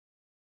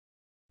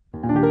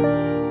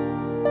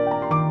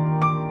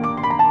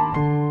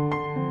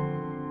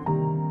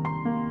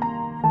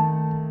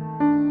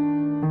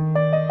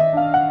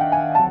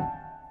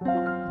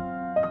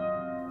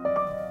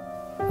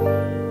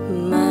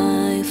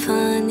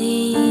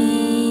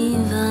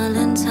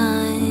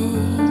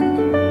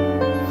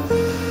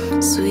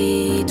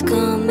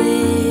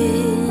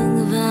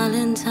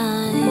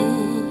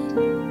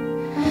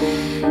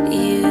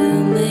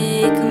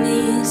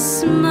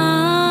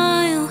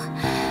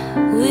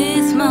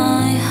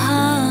my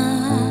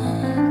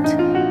heart.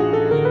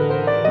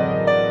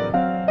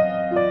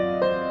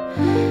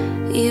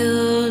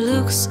 Your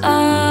looks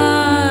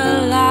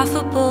are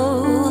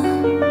laughable,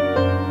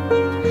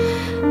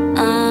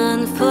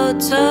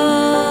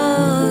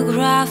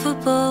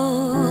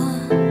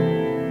 unphotographable.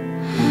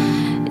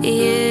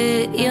 Yeah,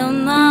 you're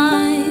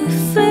my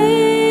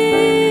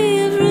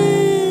favorite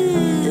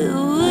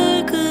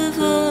work of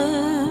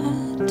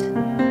art.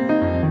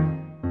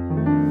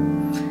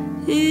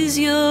 Is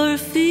your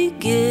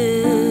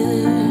figure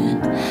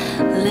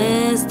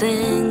less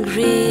than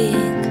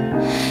Greek?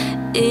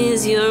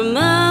 Is your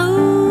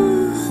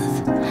mouth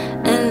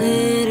a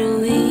little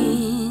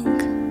wink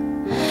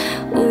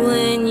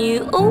when you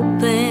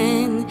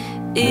open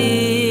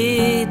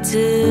it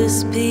to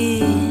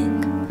speak?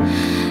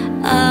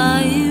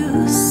 Are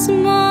you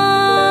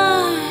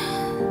smart?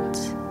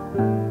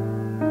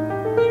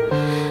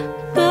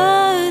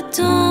 But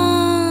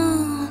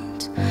don't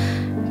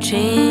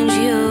change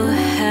your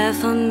hair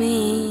for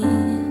me.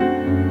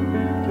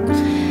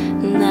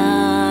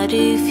 Not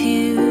if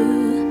you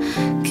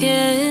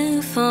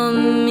care for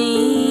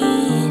me.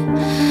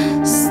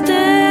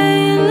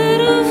 Stay,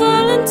 little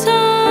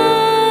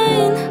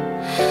Valentine.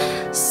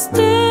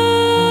 Stay.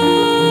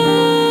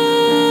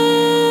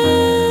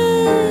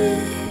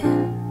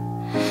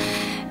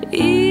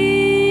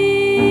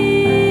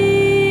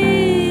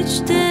 Each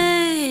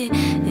day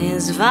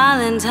is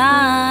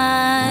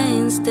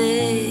Valentine's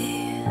Day.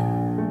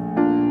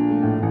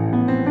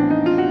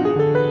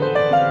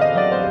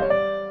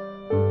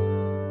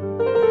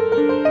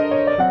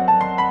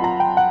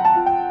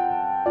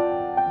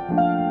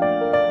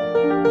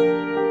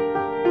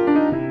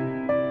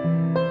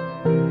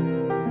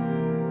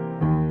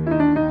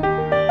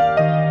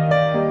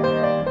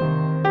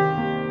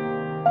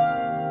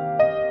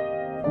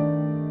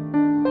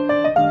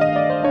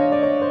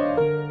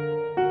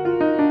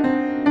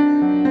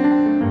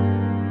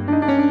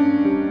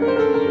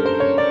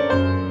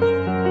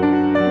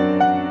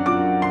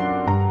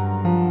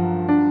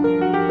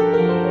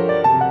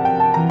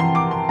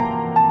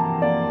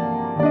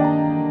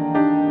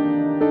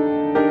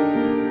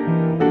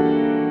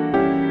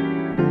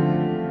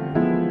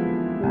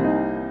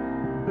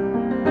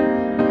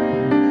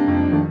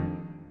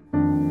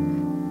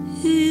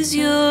 Is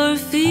your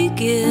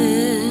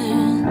figure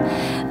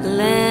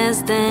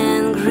less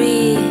than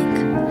Greek?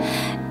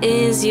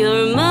 Is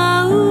your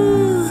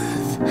mouth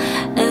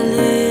a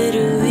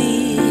little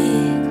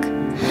weak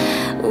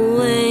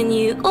when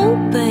you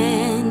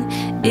open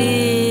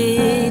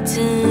it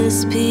to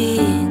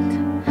speak?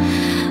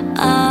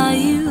 Are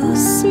you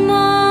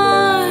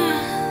smart?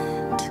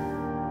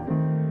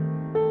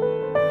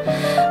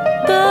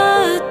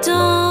 But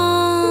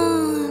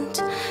don't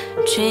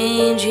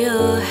change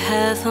your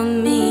hair for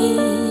me.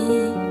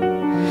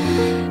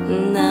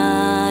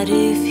 Not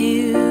if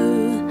you